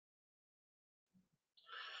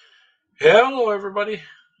Hello, everybody.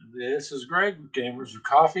 This is Greg with Gamers with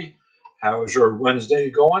Coffee. How is your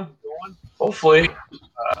Wednesday going? Hopefully,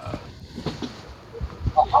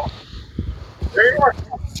 there you are.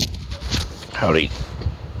 Howdy.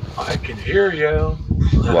 I can hear you.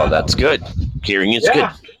 Well, that's good. Hearing is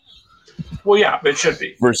good. Well, yeah, it should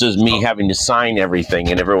be. Versus me having to sign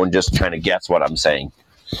everything and everyone just kind of gets what I'm saying.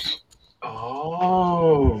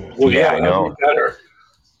 Oh, well, Yeah, yeah, I know. that'd be better.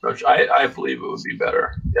 I believe it would be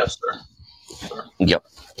better. Yes, sir. Yep,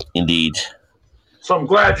 indeed. So I'm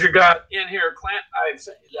glad you got in here, Clint. I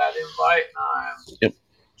sent you that invite. I'm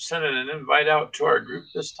sending an invite out to our group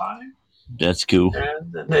this time. That's cool.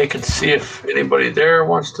 And then they can see if anybody there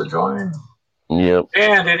wants to join. Yep.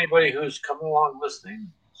 And anybody who's coming along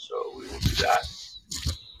listening. So we will do that.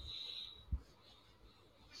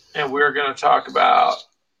 And we're going to talk about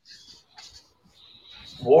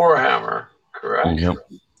Warhammer, correct? Yep.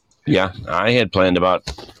 Yeah, I had planned about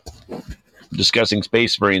discussing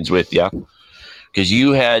Space Marines with you because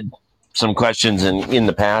you had some questions in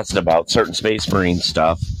the past about certain Space Marine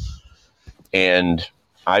stuff, and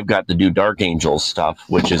I've got to do Dark Angels stuff,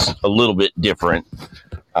 which is a little bit different.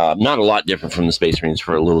 Not a lot different from the Space Marines,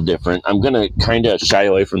 for a little different. I'm going to kind of shy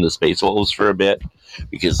away from the Space Wolves for a bit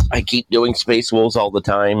because I keep doing Space Wolves all the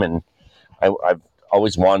time, and I've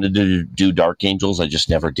always wanted to do Dark Angels. I just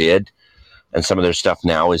never did. And some of their stuff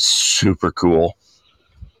now is super cool.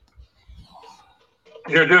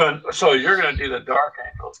 You're going to do the Dark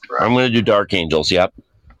Angels, correct? I'm going to do Dark Angels, yep.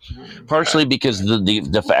 Okay. Partially because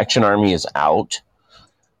the faction army is out,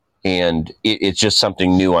 and it's just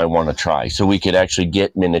something new I want to try. So we could actually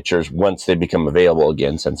get miniatures once they become available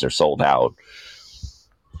again, since they're sold out.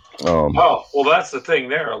 Well, that's the thing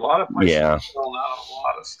there. A lot of places are selling out a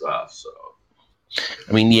lot of stuff, so...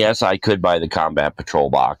 I mean, yes, I could buy the Combat Patrol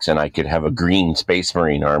box, and I could have a green Space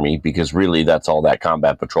Marine army, because really that's all that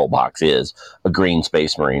Combat Patrol box is, a green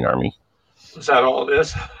Space Marine army. Is that all it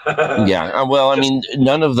is? Yeah, well, I mean,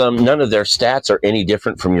 none of their stats are any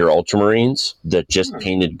different from your Ultramarines that just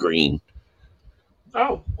painted green.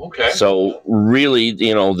 Oh, okay. So really,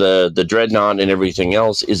 the Dreadnought and everything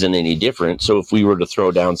else isn't any different. So if we were to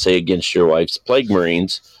throw down, say, against your wife's Plague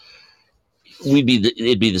Marines, it'd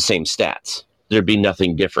be the same stats. There'd be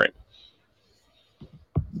nothing different.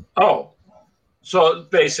 Oh, so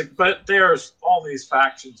basic, but there's all these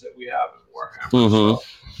factions that we have in Warhammer. Mm-hmm.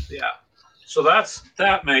 So, yeah, so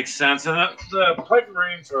that makes sense. And the Plague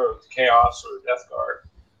Marines are Chaos or Death Guard.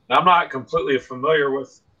 Now, I'm not completely familiar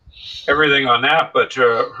with everything on that, but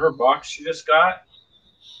her box she just got,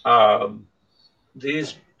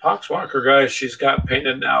 these Poxwalker guys she's got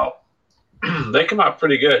painted now. They come out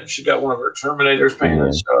pretty good. She got one of her Terminators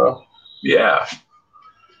painted, so yeah.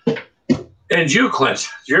 And you, Clint,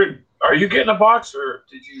 are you getting a box, or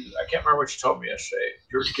did you? I can't remember what you told me yesterday.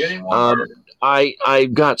 You're getting one. I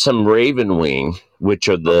got some Raven Wing, which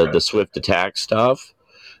are the swift attack stuff,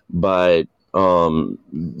 but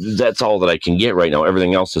that's all that I can get right now.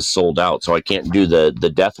 Everything else is sold out, so I can't do the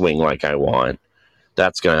Death Wing like I want.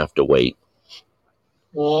 That's gonna have to wait.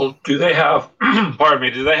 Well, do they have? Pardon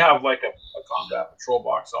me. Do they have like a Combat Patrol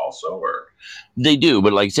box also, or they do?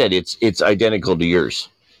 But like I said, it's identical to yours.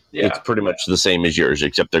 Yeah. It's pretty much the same as yours,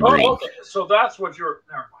 except they're green. Okay. So that's what you're...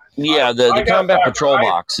 Never mind. Yeah, the Combat Patrol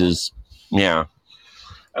box is... Yeah.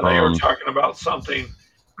 I thought you were talking about something...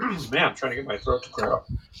 Man, I'm trying to get my throat to clear up.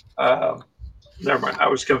 Never mind. I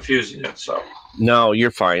was confusing it, so... No,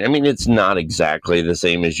 you're fine. I mean, it's not exactly the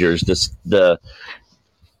same as yours.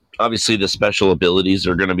 Obviously, the special abilities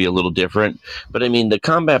are going to be a little different. But, I mean, the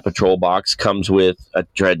Combat Patrol box comes with a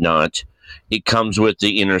Dreadnought. It comes with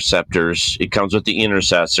the Interceptors. It comes with the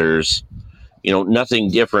Intercessors.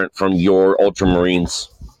 Nothing different from your Ultramarines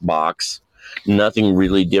box. Nothing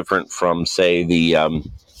really different from, say, the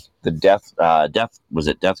Death. Was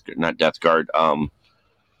it Death? Not Death Guard. The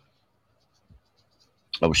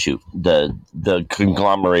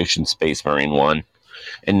Conglomeration Space Marine one,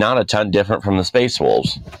 and not a ton different from the Space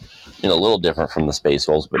Wolves. A little different from the Space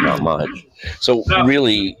Wolves, but not much. So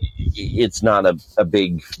really, it's not a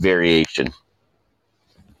big variation.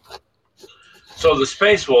 So the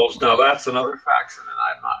Space Wolves, now that's another faction, and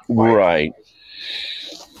I'm not quite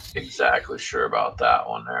exactly sure about that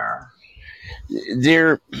one there.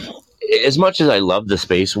 They're, as much as I love the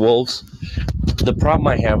Space Wolves, the problem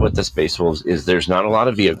I have with the Space Wolves is there's not a lot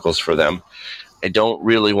of vehicles for them. I don't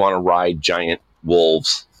really want to ride giant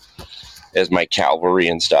wolves as my cavalry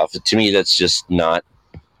and stuff. To me, that's just not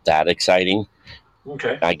that exciting.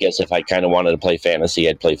 Okay. I guess if I kind of wanted to play fantasy,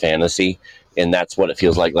 I'd play fantasy. And that's what it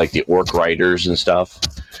feels like the Orc Riders and stuff.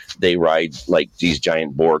 They ride like these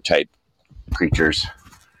giant boar type creatures.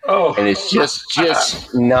 Oh, and it's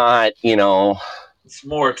just not, it's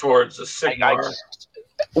more towards the Sigmar.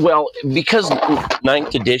 Well, because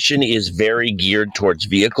ninth edition is very geared towards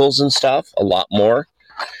vehicles and stuff, a lot more.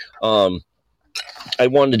 I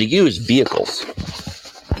wanted to use vehicles.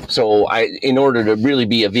 So in order to really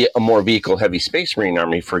be a more vehicle-heavy Space Marine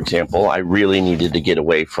army, for example, I really needed to get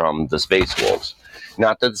away from the Space Wolves.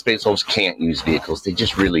 Not that the Space Wolves can't use vehicles; they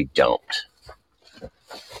just really don't.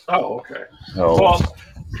 Oh, okay. So, well,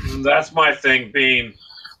 that's my thing. Being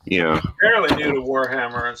fairly new to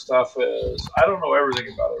Warhammer and stuff, is I don't know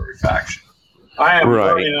everything about every faction. I am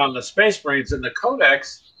learning on the Space Marines, and the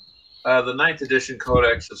Codex. The 9th edition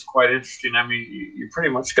Codex is quite interesting. I mean, you pretty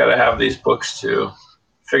much got to have these books to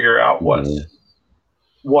figure out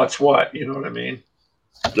what's what. You know what I mean?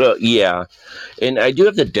 Yeah, and I do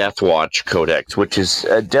have the Death Watch Codex, which is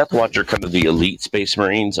Death Watch are kind of the elite Space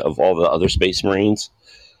Marines of all the other Space Marines.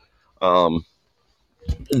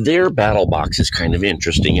 Their battle box is kind of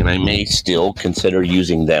interesting, and I may still consider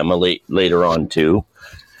using them later on too.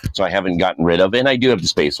 So I haven't gotten rid of it. And I do have the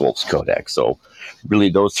Space Wolves Codex. So really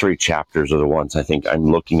those 3 chapters are the ones I think I'm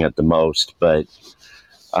looking at the most. But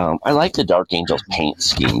I like the Dark Angels paint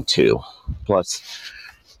scheme too. Plus,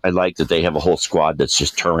 I like that they have a whole squad that's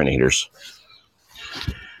just Terminators.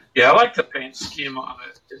 Yeah, I like the paint scheme on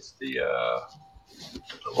it. It's the,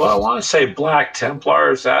 I want to say Black Templar.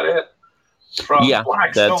 Is that it? From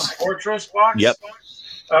Blackstone Fortress box? Yep.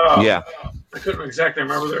 I couldn't exactly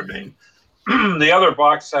remember their name. The other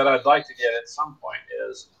box that I'd like to get at some point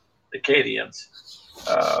is the Cadians.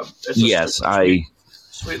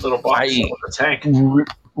 Sweet little box with a tank.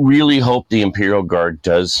 Really hope the Imperial Guard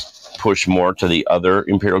does push more to the other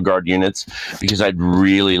Imperial Guard units, because I'd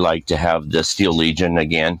really like to have the Steel Legion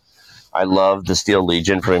again. I love the Steel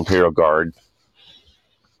Legion for Imperial Guard.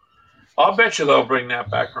 I'll bet you they'll bring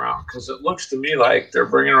that back around, because it looks to me like they're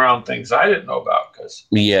bringing around things I didn't know about. Because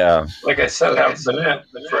like I said, I haven't been in it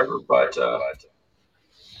forever, but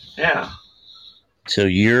yeah. So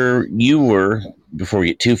you were, before we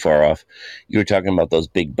get too far off, you were talking about those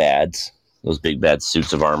big bad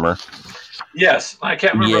suits of armor. Yes, I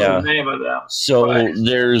can't remember the name of them. So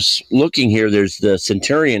there's the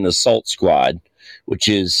Centurion Assault Squad, which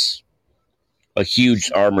is a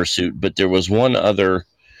huge armor suit, but there was one other.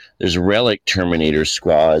 There's Relic Terminator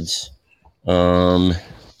squads. Your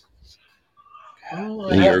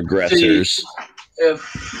aggressors.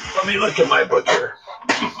 Let me look at my book here.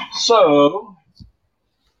 So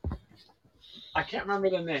I can't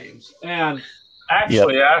remember the names. And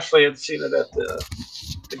actually, Ashley had seen it at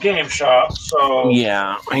the game shop. So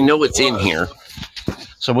yeah, I know it's in here.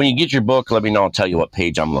 So when you get your book, let me know. I'll tell you what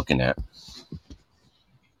page I'm looking at.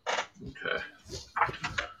 Okay.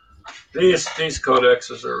 These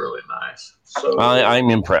codexes are really nice. So I'm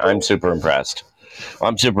impressed. I'm super impressed.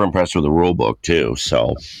 I'm super impressed with the rule book too.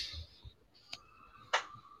 So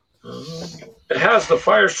it has the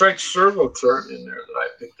Fire Strike servo turret in there that I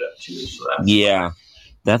picked up too. So that's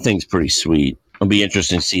that thing's pretty sweet. It'll be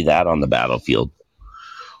interesting to see that on the battlefield.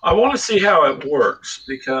 I want to see how it works,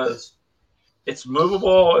 because it's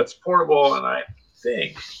movable, it's portable, and I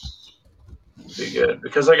think it'll be good,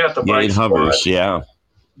 because I got the bike. It hovers, Yeah,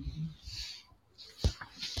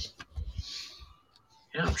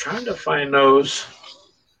 I'm trying to find those.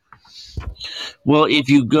 Well, if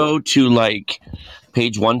you go to like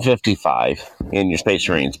page 155 in your Space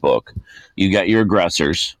Marines book, you got your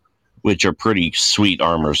aggressors, which are pretty sweet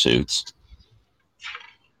armor suits.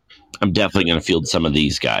 I'm definitely going to field some of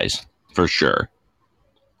these guys for sure.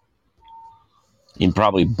 In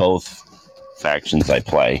probably both factions I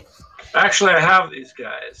play. Actually, I have these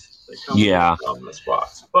guys. They come from the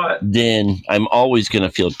spots, but then I'm always going to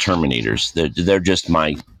field Terminators. They're just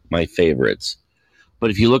my favorites. But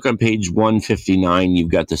if you look on page 159, you've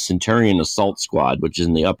got the Centurion Assault Squad, which is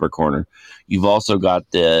in the upper corner. You've also got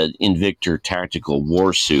the Invictor Tactical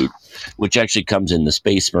War Suit, which actually comes in the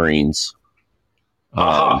Space Marines.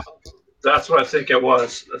 That's what I think it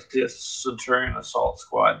was. The Centurion Assault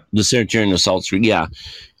Squad. The Centurion Assault Squad, yeah.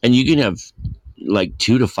 And you can have like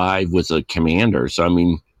 2 to 5 with a commander. So, I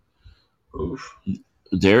mean,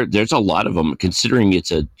 there's a lot of them, considering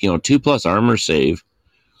it's a 2+ armor save.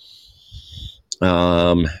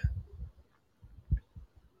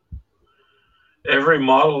 Every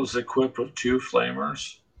model is equipped with 2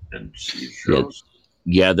 flamers and siege drills.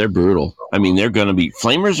 Yeah, they're brutal. I mean,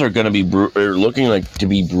 flamers are going to be looking like to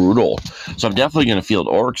be brutal. So I'm definitely going to field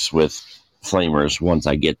orcs with flamers once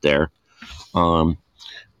I get there.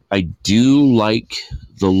 I do like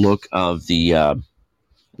the look of the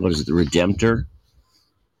the Redemptor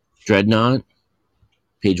Dreadnought,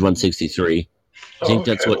 page 163. I think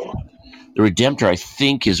that's what The Redemptor, I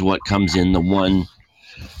think, is what comes in the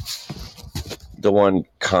one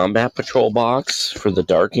combat patrol box for the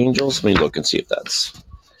Dark Angels. Let me look and see if that's.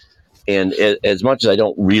 And as much as I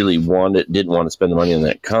don't really didn't want to spend the money on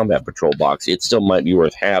that combat patrol box, it still might be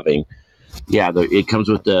worth having. Yeah, it comes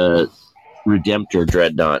with the Redemptor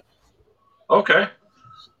Dreadnought. Okay.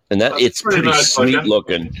 And it's pretty nice sweet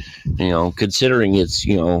looking, considering it's,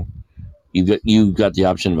 you got the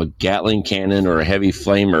option of a Gatling cannon or a heavy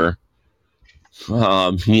flamer,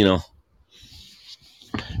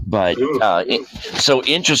 But so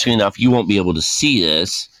interesting enough, you won't be able to see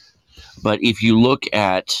this, but if you look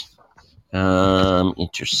at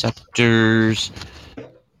interceptors,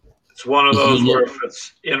 it's one of those where if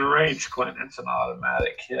it's in range, Clint, it's an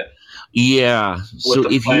automatic hit. Yeah. So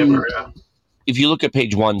if you look at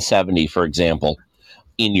page 170, for example,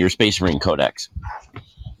 in your Space Marine Codex,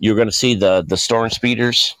 you're going to see the storm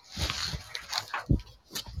speeders.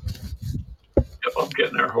 Yep, I'm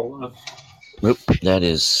getting there. Hold on. Nope, that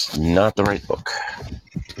is not the right book.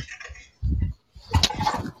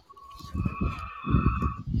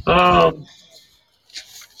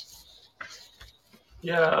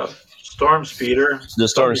 Yeah, Storm Speeder. The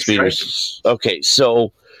Storm Speeders. Okay,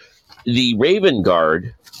 so the Raven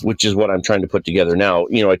Guard, which is what I'm trying to put together now,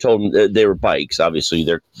 I told them they were bikes. Obviously,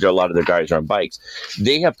 a lot of their guys are on bikes.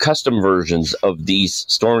 They have custom versions of these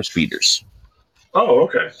Storm Speeders. Oh,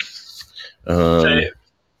 okay.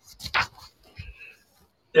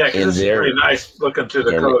 Yeah, because this is pretty nice looking through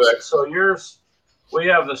the Codex. So we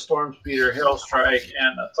have the Storm Speeder, Hail Strike,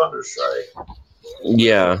 and the Thunder Strike.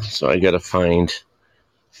 Yeah, so I got to find...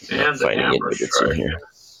 And the Hammer Strike. Here.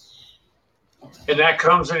 And that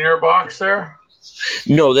comes in your box there?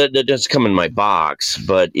 No, that does come in my box,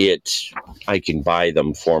 but I can buy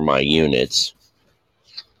them for my units.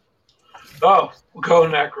 Oh, go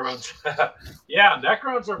Necrons. Yeah,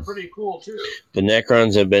 Necrons are pretty cool, too. The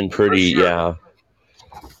Necrons have been pretty, yeah.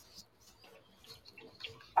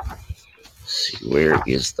 Let's see, where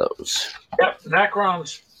is those? Yep,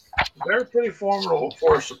 Necrons, they're a pretty formidable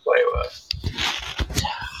force to play with.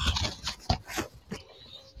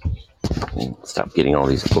 Stop getting all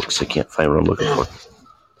these books. I can't find what I'm looking for.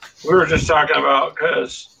 We were just talking about,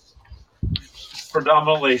 because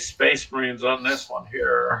predominantly Space Marines on this one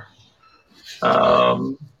here. I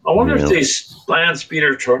wonder if these Land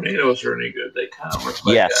Speeder Tornadoes are any good. They kind of look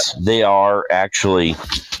like Yes, they are actually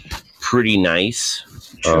pretty nice.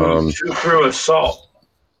 True through assault.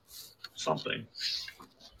 Something.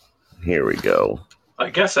 Here we go.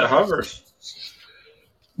 I guess it hovers.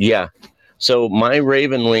 Yeah. So my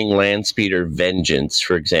Ravenwing Land Speeder Vengeance,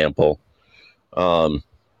 for example, is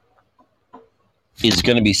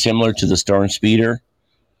going to be similar to the Storm Speeder.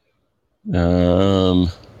 Hello,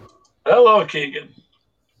 Keegan.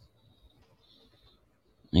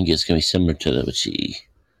 I think it's going to be similar to the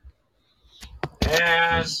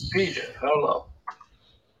And PJ, hello.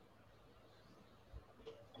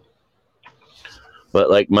 But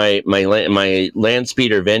like my Land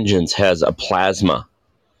Speeder Vengeance has a plasma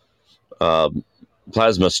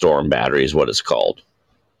storm battery is what it's called.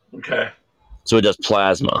 Okay. So it does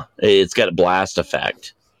plasma. It's got a blast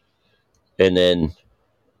effect. And then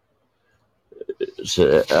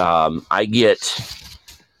I get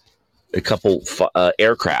a couple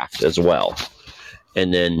aircraft as well.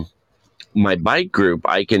 And then my bike group,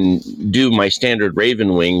 I can do my standard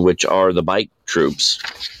Ravenwing, which are the bike troops.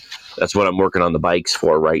 That's what I'm working on the bikes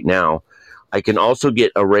for right now. I can also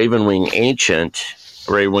get a Ravenwing Ancient,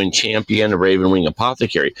 a Ravenwing Champion, a Ravenwing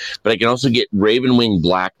Apothecary, but I can also get Ravenwing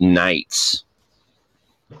Black Knights.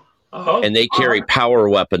 And they carry power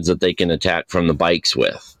weapons that they can attack from the bikes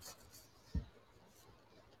with.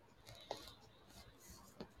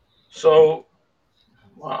 So,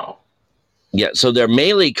 wow. Yeah, so their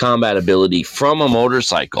melee combat ability from a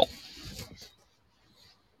motorcycle.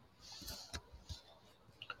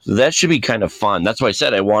 So that should be kind of fun. That's why I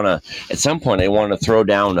said at some point, I want to throw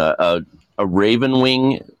down a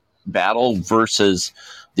Ravenwing battle versus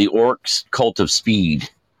the Orcs Cult of Speed,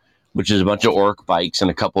 which is a bunch of Orc bikes and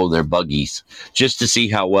a couple of their buggies, just to see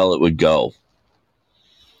how well it would go.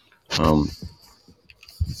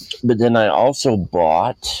 But then I also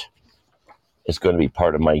bought, it's going to be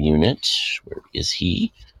part of my unit. Where is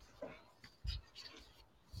he?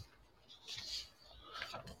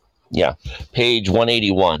 Yeah, page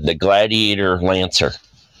 181, the Gladiator Lancer.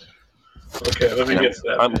 Okay, let me get to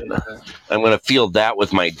that. I'm going to field that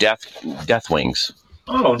with my death wings.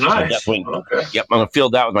 Oh, nice. Deathwing. Okay. Yep, I'm going to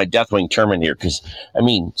field that with my Deathwing Terminator because,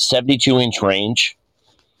 72-inch range,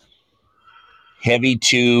 heavy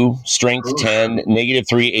 2, strength 10,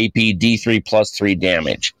 -3 AP, D3 +3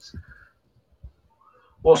 damage.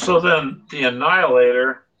 Well, so then the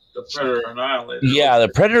Annihilator, the Predator Annihilator. Yeah, the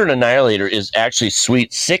Predator and Annihilator is actually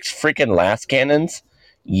sweet. 6 freaking last cannons.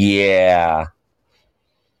 Yeah.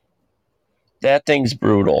 That thing's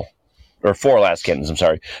brutal. Or 4 last cannons, I'm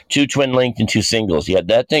sorry. 2 twin linked and 2 singles. Yeah,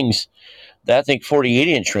 that thing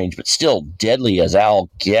 48-inch range, but still deadly as all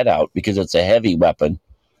get out because it's a heavy weapon.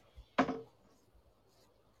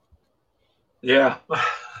 Yeah.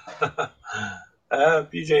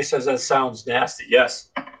 BJ says that sounds nasty. Yes,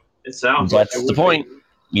 it sounds That's like it the would point.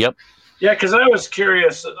 be. Yep. Yeah, because I was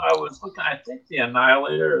curious. I was looking. I think the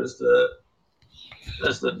Annihilator is the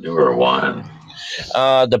newer one.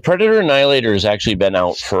 The Predator Annihilator has actually been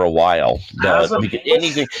out for a while.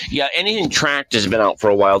 Anything tracked has been out for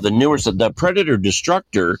a while. The newer, the Predator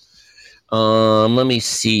Destructor. Let me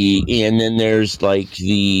see. And then there's like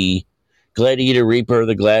the Gladiator Reaper,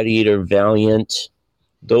 the Gladiator Valiant.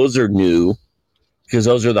 Those are new because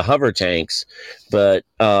those are the hover tanks. But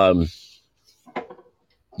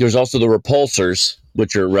there's also the Repulsors,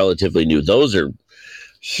 which are relatively new. Those are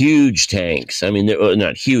huge tanks. I mean, they're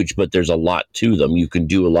not huge, but there's a lot to them. You can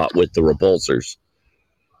do a lot with the Repulsors.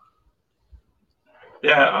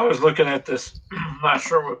 Yeah, I was looking at this. I'm not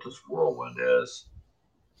sure what this Whirlwind is.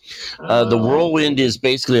 The Whirlwind is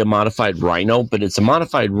basically a modified Rhino, but it's a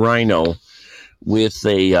modified Rhino with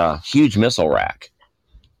a huge missile rack.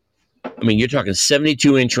 I mean, you're talking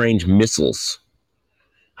 72-inch range missiles.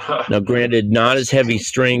 Now, granted, not as heavy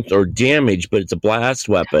strength or damage, but it's a blast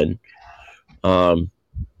weapon.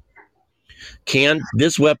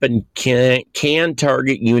 This weapon can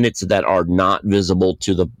target units that are not visible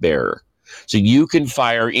to the bearer, so you can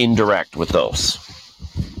fire indirect with those.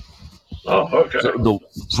 Oh, okay. So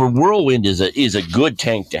for Whirlwind is a good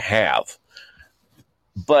tank to have,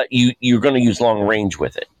 but you're going to use long range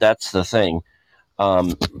with it. That's the thing.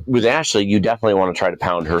 With Ashley, you definitely want to try to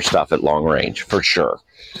pound her stuff at long range for sure.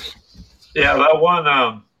 Yeah, that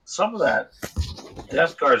one. Some of that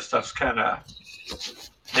Death Guard stuff's kind of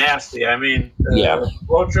nasty. I mean, the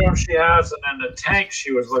blow drone she has, and then the tank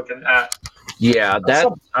she was looking at. Yeah,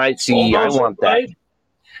 I see. I want that.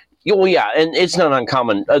 Oh, yeah, and it's not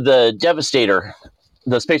uncommon. The Devastator,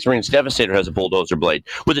 the Space Marines Devastator, has a bulldozer blade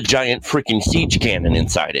with a giant freaking siege cannon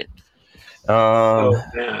inside it. Oh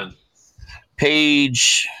man.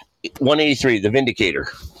 Page 183, the Vindicator.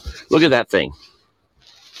 Look at that thing.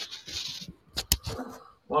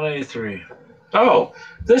 183. Oh,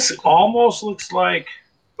 this almost looks like,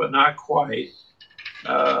 but not quite.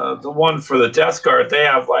 The one for the Death Guard, they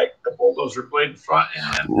have like the bulldozer blade in front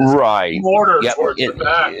and mortar towards the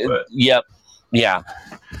back. But. Yep. Yeah.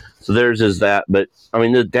 So theirs is that. But I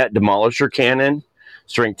mean, that Demolisher cannon,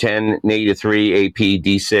 strength 10, -3, AP,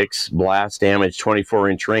 D6, blast damage,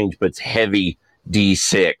 24-inch range, but it's heavy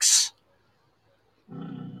D6.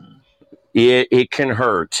 It can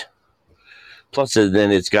hurt. Plus,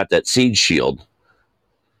 then it's got that siege shield.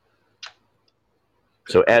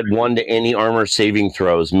 So add 1 to any armor saving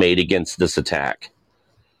throws made against this attack.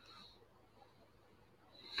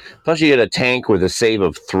 Plus, you get a tank with a save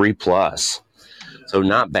of 3+. So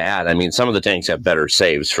not bad. I mean, some of the tanks have better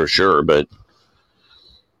saves for sure, but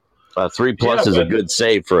 3+ is a good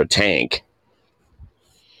save for a tank.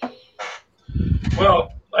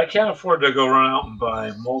 Well, I can't afford to go run out and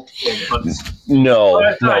buy multiple ones. No.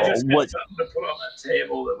 I just got something to put on that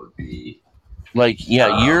table that would be like,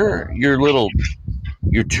 yeah,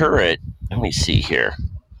 your turret. Let me see here.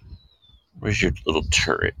 Where's your little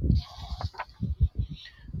turret?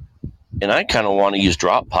 And I kind of want to use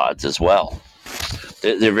drop pods as well.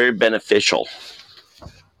 They're very beneficial.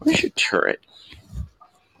 Where's your turret?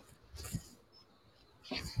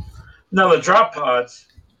 No, the drop pods.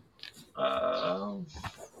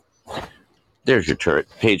 There's your turret.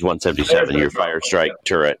 Page 177, your fire strike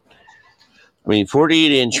turret. I mean,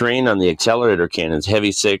 48-inch range on the accelerator cannons,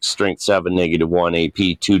 heavy 6, strength 7, -1,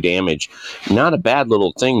 AP, 2 damage. Not a bad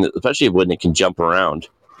little thing, especially when it can jump around.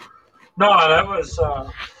 No, that was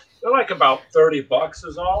they're like about $30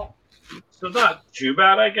 is all. So not too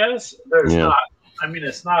bad, I guess. There's not. I mean,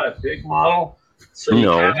 it's not a big model, so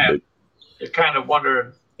you're kind of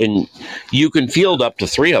wondering. And you can field up to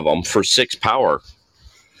 3 of them for 6 power.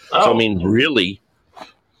 Oh. So I mean, really,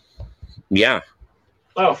 yeah.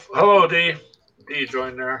 Oh, hello, D. D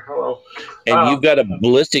joined there. Hello. And you've got a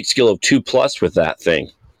ballistic skill of 2+ with that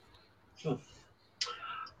thing.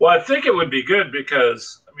 Well, I think it would be good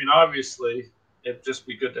because, I mean, obviously, it'd just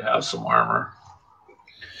be good to have some armor.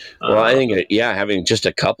 Well, I think, having just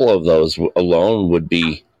a couple of those alone would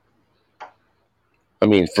be, I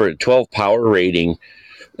mean, for a 12 power rating,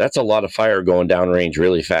 that's a lot of fire going downrange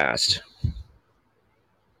really fast.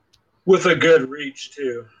 With a good reach,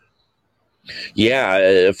 too. Yeah,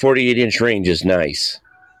 a 48-inch range is nice.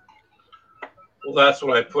 Well, that's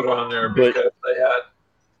what I put on there because they had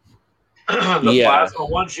the plasma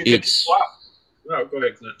ones you could swap. No, go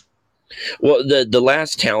ahead, Clint. Well, the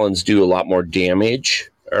last Talons do a lot more damage,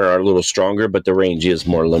 or are a little stronger, but the range is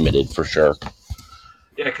more limited for sure.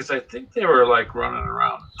 Yeah, because I think they were like running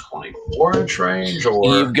around 24-inch range,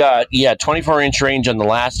 or you've got 24-inch range on the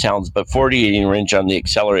last Talons, but 48-inch range on the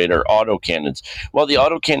accelerator autocannons. Well, the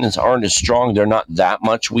autocannons aren't as strong; they're not that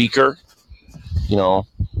much weaker,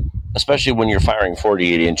 especially when you're firing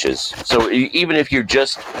 48 inches. So even if you're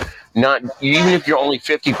only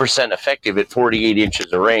 50% effective at 48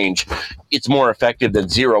 inches of range, it's more effective than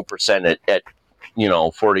 0% at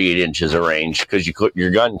 48 inches of range because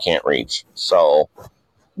your gun can't reach. So.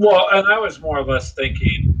 Well, and I was more or less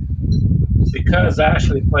thinking, because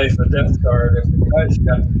Ashley plays the Death Guard, and because you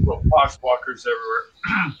got these little poxwalkers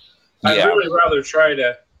everywhere, I'd really rather try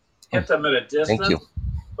to hit them at a distance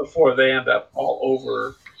before they end up all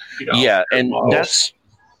over. And models. That's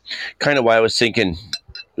kind of why I was thinking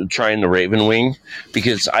trying the Raven Wing,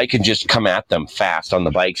 because I can just come at them fast on the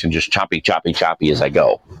bikes and just choppy as I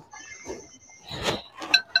go.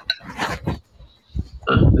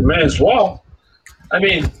 May as well. I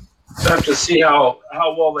mean, I have to see how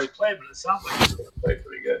well they play, but it sounds like they're going to play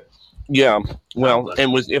pretty good. Yeah, well,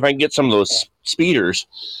 and if I can get some of those speeders,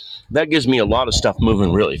 that gives me a lot of stuff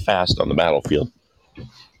moving really fast on the battlefield.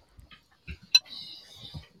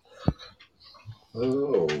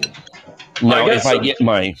 Oh. Now, if I get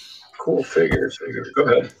my cool figures, go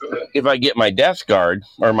ahead. If I get my Death Guard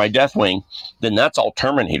or my Death Wing, then that's all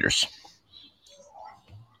Terminators.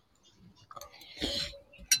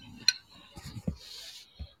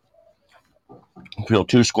 I feel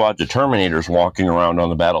 2 squads of Terminators walking around on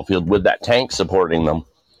the battlefield with that tank supporting them.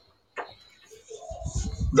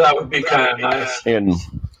 That would be kind of nice. And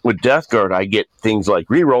with Death Guard, I get things like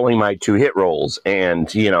re-rolling my 2 hit rolls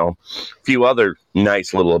and, a few other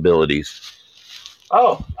nice little abilities.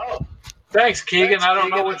 Oh. Thanks, Keegan. I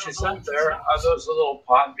don't know what you sent there. Are those the little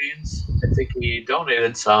pod beans? I think he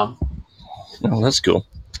donated some. Oh, that's cool.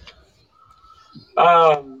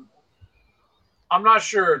 I'm not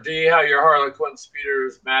sure, D, how your Harlequin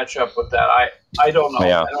speeders match up with that. I don't know.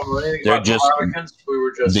 Yeah. I don't know anything They're about just, the Harlequins. We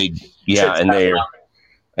were just and they're.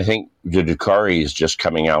 I think the Dakari is just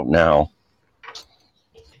coming out now.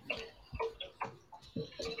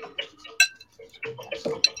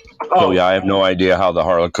 Oh, yeah, I have no idea how the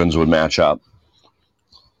Harlequins would match up.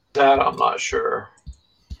 That I'm not sure.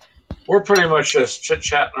 We're pretty much just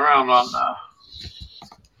chit-chatting around on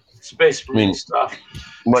Space Marine stuff.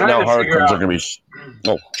 Right now, Harlequins are going to be...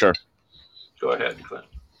 Oh, sure. Go ahead, Clint.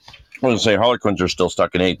 I was going to say, Harlequins are still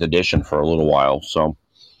stuck in 8th edition for a little while, so...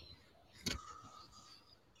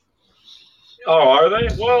 Oh, are they?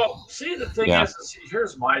 Well, see, the thing is,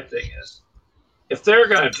 here's my thing is, if they're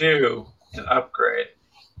going to do an upgrade,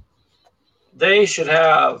 they should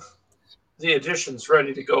have the editions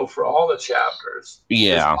ready to go for all the chapters.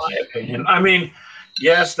 Yeah. Is my opinion. I mean,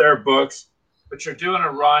 yes, they're books, but you're doing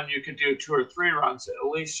a run, you could do 2 or 3 runs. At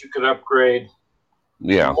least you could upgrade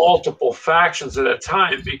multiple factions at a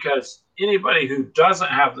time, because anybody who doesn't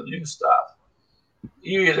have the new stuff,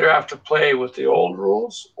 you either have to play with the old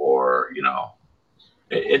rules or,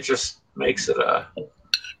 it just makes it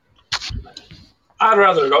I'd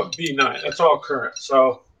rather it be 9. That's all current.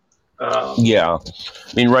 So, I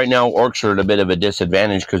mean, right now, Orcs are at a bit of a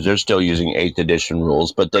disadvantage because they're still using 8th edition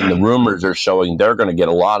rules, but then the rumors are showing they're going to get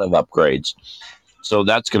a lot of upgrades. So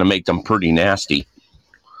that's going to make them pretty nasty.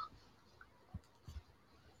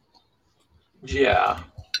 Yeah.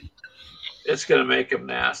 It's going to make them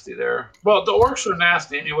nasty there. Well, the Orcs are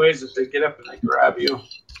nasty anyways. If they get up and they grab you,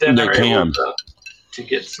 then they're able to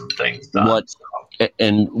get some things done.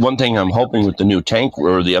 And one thing I'm hoping with the new tank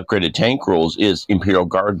or the upgraded tank rules is Imperial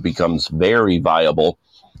Guard becomes very viable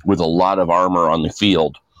with a lot of armor on the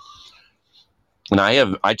field. And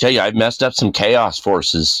I tell you, I've messed up some Chaos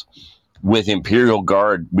forces with Imperial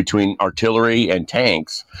Guard between artillery and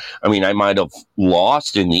tanks. I mean, I might have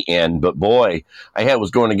lost in the end, but boy, I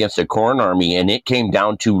was going against a Khorne army, and it came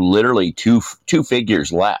down to literally two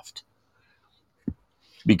figures left,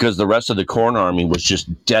 because the rest of the Khorne army was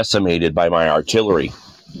just decimated by my artillery.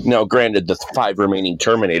 Now, granted, the 5 remaining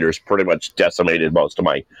Terminators pretty much decimated most of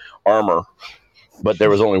my armor, but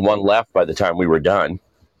there was only 1 left by the time we were done.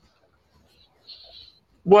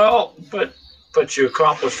 Well, but you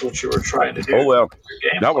accomplished what you were trying to do. Oh, well,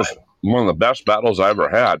 that was one of the best battles I ever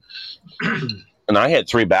had. And I had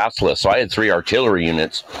 3 Basilisks, so I had 3 artillery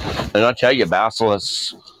units. And I'll tell you,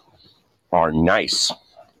 Basilisks are nice.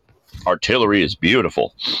 Artillery is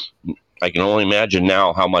beautiful. I can only imagine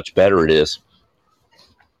now how much better it is.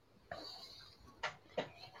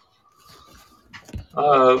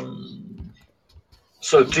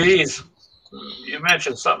 So, geez, you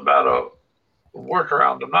mentioned something about a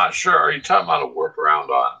workaround. I'm not sure. Are you talking about a workaround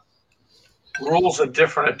on rules of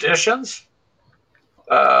different editions?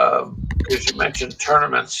 Because you mentioned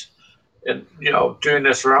tournaments and, doing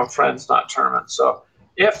this around friends, not tournaments. So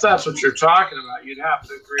if that's what you're talking about, you'd have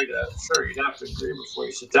to agree before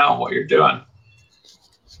you sit down what you're doing.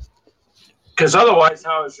 Because otherwise,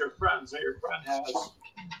 how is your friend? Say your friend has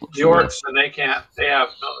the orcs and they have none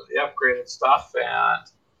of the upgraded stuff, and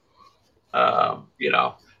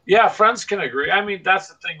yeah, friends can agree. I mean, that's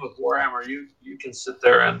the thing with Warhammer. You can sit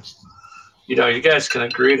there and you guys can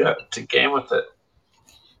agree to game with it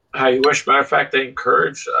how you wish. Matter of fact, they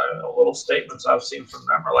encourage little statements I've seen from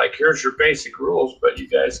them are like, "Here's your basic rules, but you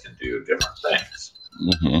guys can do different things."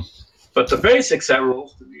 Mm-hmm. But the basic set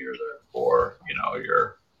rules to me are there for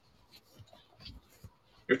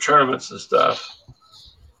your tournaments and stuff.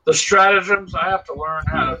 The stratagems, I have to learn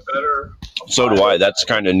how to better. So do I. That's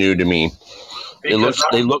kind of new to me. They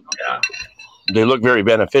look very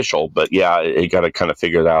beneficial, but yeah, you got to kind of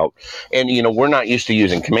figure it out. And we're not used to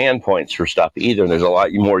using command points for stuff either. There's a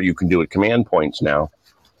lot more you can do with command points now.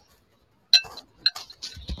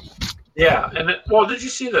 Yeah, and did you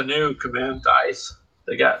see the new command dice?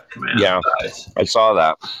 They got command dice. I saw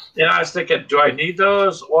that. Yeah, I was thinking, do I need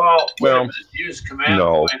those? Well, use command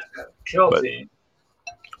point kill team.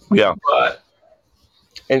 Yeah. But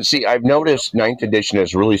and see, I've noticed 9th edition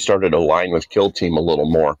has really started to align with kill team a little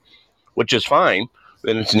more, which is fine.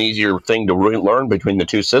 Then it's an easier thing to learn between the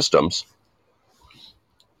two systems.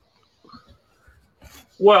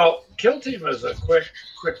 Well, kill team is a quick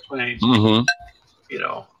playing. Mm-hmm.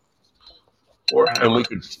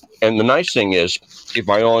 Warhammer. And the nice thing is, if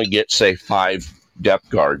I only get, say, 5 Death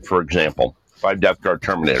Guard, for example, 5 Death Guard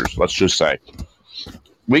Terminators, let's just say,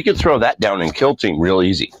 we could throw that down in kill team real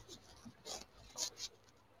easy.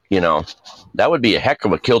 That would be a heck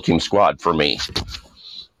of a kill team squad for me.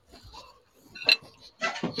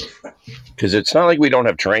 Because it's not like we don't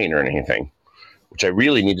have terrain or anything, which I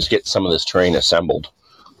really need to get some of this terrain assembled.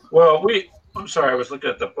 Well, I'm sorry, I was looking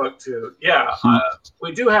at the book too. Yeah,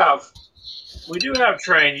 we do have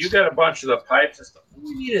terrain. You got a bunch of the pipes and stuff.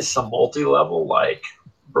 We needed some multi-level, like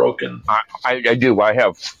broken. I do. I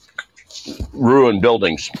have ruined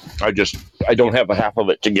buildings. I don't have a half of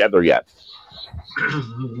it together yet.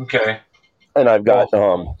 Okay. And I've got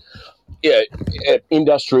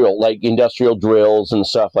industrial drills and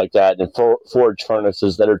stuff like that, and forge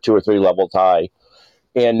furnaces that are 2 or 3 levels high.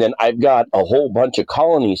 And then I've got a whole bunch of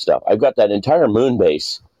colony stuff. I've got that entire moon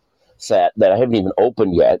base set that I haven't even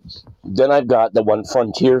opened yet. Then I've got the one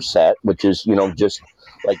frontier set, which is just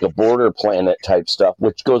like a border planet type stuff,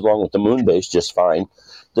 which goes along with the moon base just fine.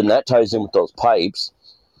 Then that ties in with those pipes.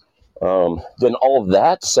 Then all of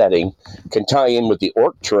that setting can tie in with the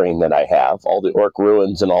orc terrain that I have, all the orc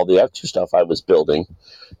ruins and all the extra stuff I was building.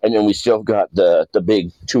 And then we still got the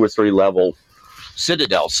big 2 or 3 level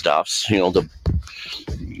citadel stuffs, the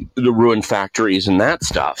ruin factories and that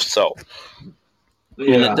stuff. So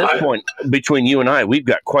at this point, between you and I, we've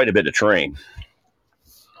got quite a bit of terrain.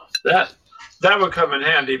 That would come in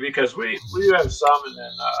handy because we have some, and then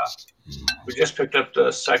we just picked up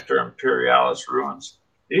the Sector Imperialis ruins.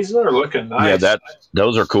 These are looking nice. Yeah,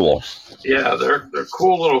 those are cool. Yeah, they're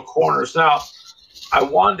cool little corners. Now, I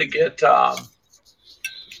wanted to get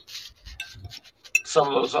some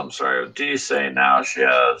of those. I'm sorry, Dee saying now she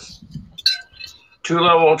has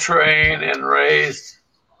 2-level terrain and raised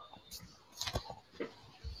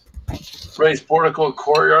portico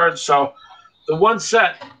courtyard. So the one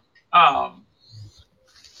set that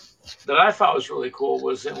I thought was really cool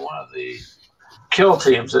was in one of the kill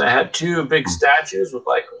teams, and it had 2 big statues with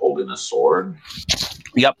holding a sword.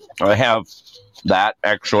 Yep, I have that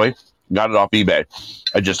actually. Got it off eBay.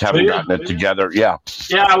 I just haven't gotten it together. Yeah.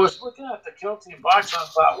 Yeah, I was looking at the kill team box and I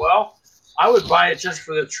thought, well, I would buy it just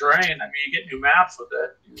for the terrain. I mean, you get new maps with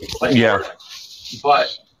it. Yeah.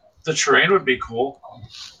 But the terrain would be cool.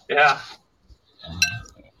 Yeah.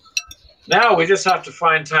 Now we just have to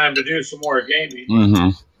find time to do some more gaming. Mm-hmm.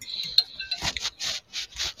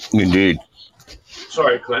 Indeed.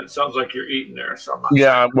 Sorry, Clint. Sounds like you're eating there. So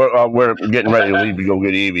yeah, we're getting ready to leave to go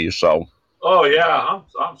get Evie. So. Oh yeah,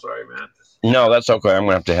 I'm sorry, man. No, that's okay. I'm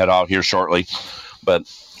gonna have to head out here shortly,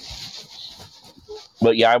 but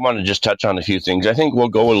yeah, I want to just touch on a few things. I think we'll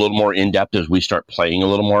go a little more in depth as we start playing a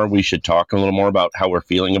little more. We should talk a little more about how we're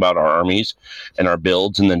feeling about our armies and our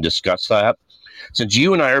builds, and then discuss that. Since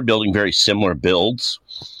you and I are building very similar builds,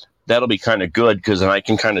 that'll be kind of good, because then I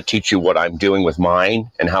can kind of teach you what I'm doing with mine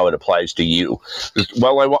and how it applies to you.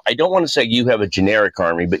 Well, I don't want to say you have a generic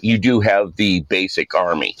army, but you do have the basic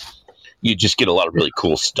army. You just get a lot of really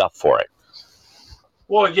cool stuff for it.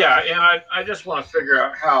 Well, yeah, and I just want to figure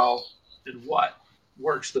out how and what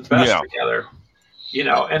works the best together,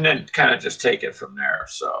 and then kind of just take it from there.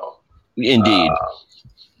 So, indeed,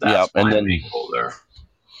 that's and then goal there.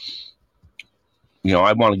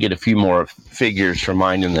 I want to get a few more figures for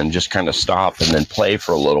mine and then just kind of stop and then play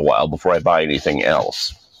for a little while before I buy anything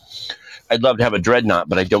else. I'd love to have a Dreadnought,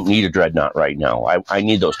 but I don't need a Dreadnought right now. I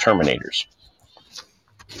need those Terminators.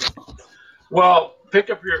 Well, pick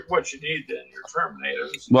up what you need then, your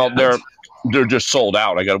Terminators. Well, they're just sold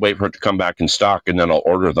out. I got to wait for it to come back in stock, and then I'll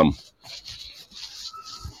order them.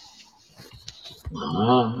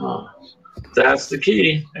 That's the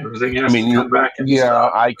key. Everything has to come back in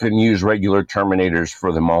stock. I can use regular Terminators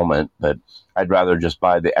for the moment, but I'd rather just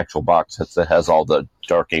buy the actual box that has all the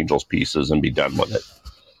Dark Angels pieces and be done with it.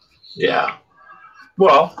 Yeah.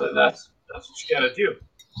 Well, then that's what you got to do.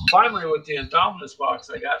 Finally, with the Indominus box,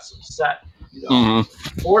 I got some set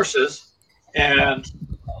forces, and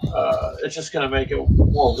it's just going to make it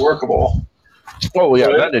more workable. Oh, yeah,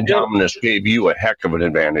 that Indominus gave you a heck of an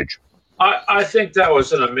advantage. I think that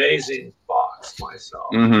was an amazing box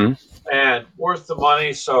myself, and worth the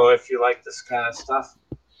money. So if you like this kind of stuff,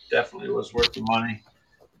 definitely was worth the money.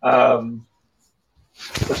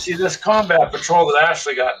 But see, this Combat Patrol that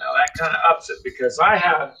Ashley got now, that kind of ups it, because I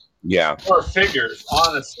had more figures,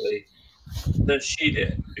 honestly, than she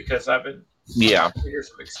did, because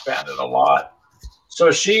figures have expanded a lot.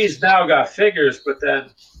 So she's now got figures, but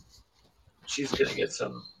then she's going to get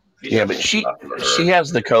some. Yeah, but she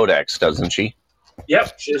has the Codex, doesn't she?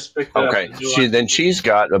 Yep, she just picked up. Okay, she's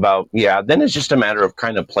got about then it's just a matter of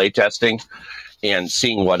kind of play testing and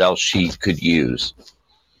seeing what else she could use.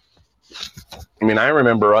 I mean, I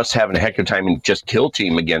remember us having a heck of a time in just kill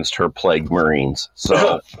team against her Plague Marines.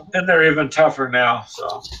 So, and they're even tougher now.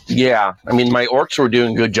 So yeah, I mean, my Orcs were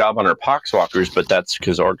doing a good job on her Poxwalkers, but that's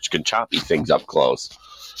because Orcs can choppy things up close.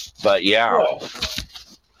 But yeah. Well,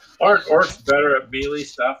 aren't Orcs better at melee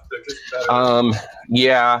stuff? They're just better.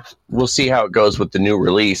 Yeah, we'll see how it goes with the new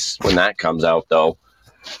release when that comes out, though.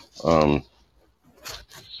 I'm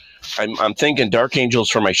thinking Dark Angels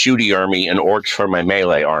for my shooty army and Orcs for my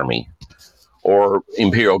melee army, or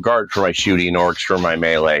Imperial Guard for my shooty and Orcs for my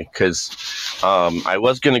melee. Because I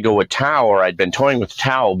was going to go with Tau, or I'd been toying with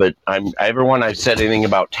Tau, but everyone I've said anything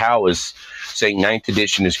about Tau is saying 9th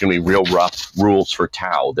edition is going to be real rough rules for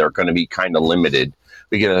Tau. They're going to be kind of limited,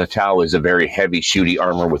 because the Tau is a very heavy shooty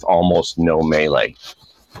armor with almost no melee.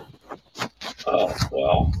 Oh,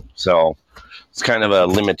 well. So it's kind of a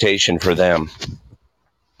limitation for them.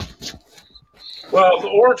 Well, the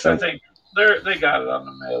Orcs, I think, they got it on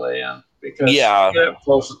the melee end, because you get up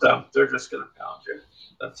close with them, they're just going to pound you.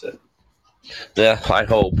 That's it. Yeah, I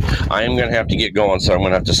hope. I am going to have to get going, so I'm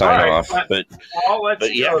going to have to sign off. But I'll let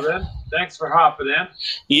you go then. Thanks for hopping in.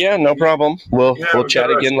 Yeah, no problem. We'll chat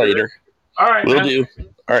again later. All right, Will do.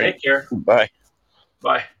 All right. Take care. Bye.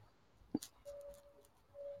 Bye.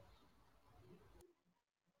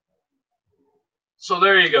 So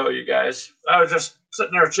there you go, you guys. I was just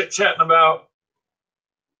sitting there chit-chatting about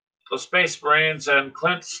the Space Marines, and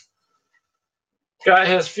Clint's got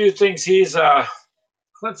his few things.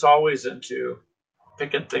 Clint's always into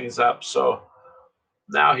picking things up, so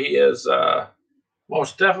now he is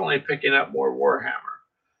most definitely picking up more Warhammer.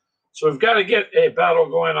 So we've got to get a battle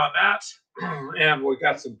going on that, and we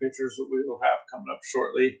got some pictures that we will have coming up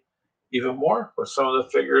shortly, even more with some of the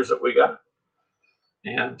figures that we got.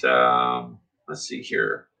 And let's see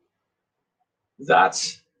here.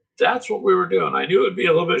 That's what we were doing. I knew it would be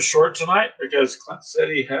a little bit short tonight, because Clint said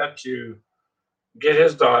he had to get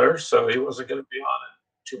his daughter, so he wasn't going to be on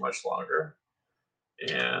it too much longer.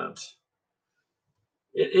 And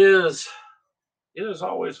it is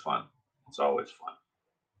always fun. It's always fun.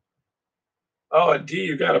 Oh, and D,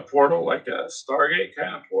 you got a portal, like a Stargate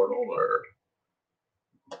kind of portal, or?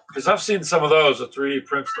 Because I've seen some of those. The 3D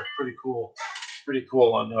prints look pretty cool. Pretty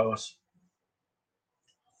cool on those.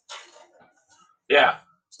 Yeah,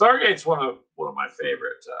 Stargate's one of my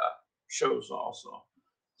favorite shows also.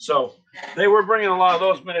 So they were bringing a lot of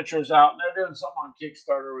those miniatures out, and they're doing something on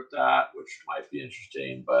Kickstarter with that, which might be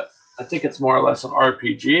interesting. But I think it's more or less an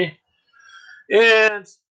RPG, and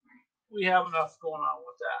we have enough going on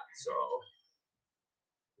with that. So,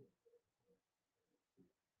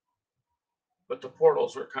 but the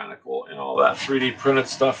portals are kind of cool, and all that 3D printed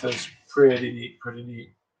stuff is pretty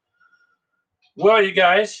neat. Well, you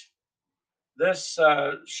guys, this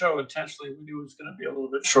show intentionally we knew was going to be a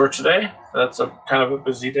little bit short today. That's a kind of a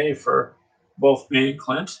busy day for both me and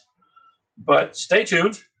Clint. But stay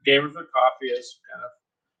tuned. Gamers with Coffee is kind of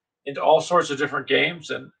into all sorts of different games,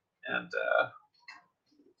 and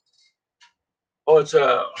oh, it's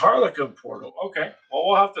a Harlequin portal. Okay, well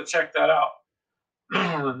we'll have to check that out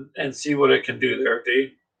and see what it can do there,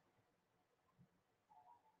 D.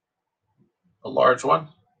 A large one.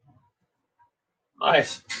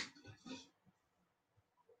 Nice.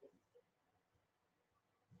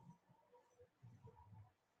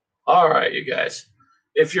 All right, you guys.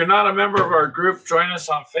 If you're not a member of our group, join us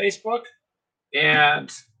on Facebook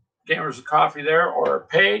and Gamers with Coffee there, or our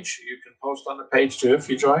page. You can post on the page too if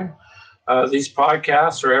you join. These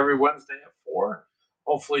podcasts are every Wednesday at 4.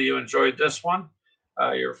 Hopefully you enjoyed this one.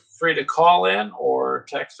 You're free to call in or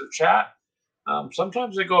text or chat.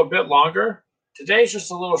 Sometimes they go a bit longer. Today's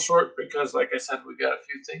just a little short because, like I said, we got a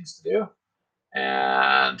few things to do.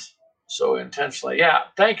 And so intentionally, yeah.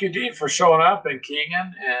 Thank you, Dean, for showing up, and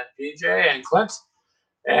Keegan and PJ and Clint.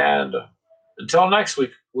 And until next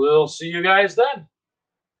week, we'll see you guys then.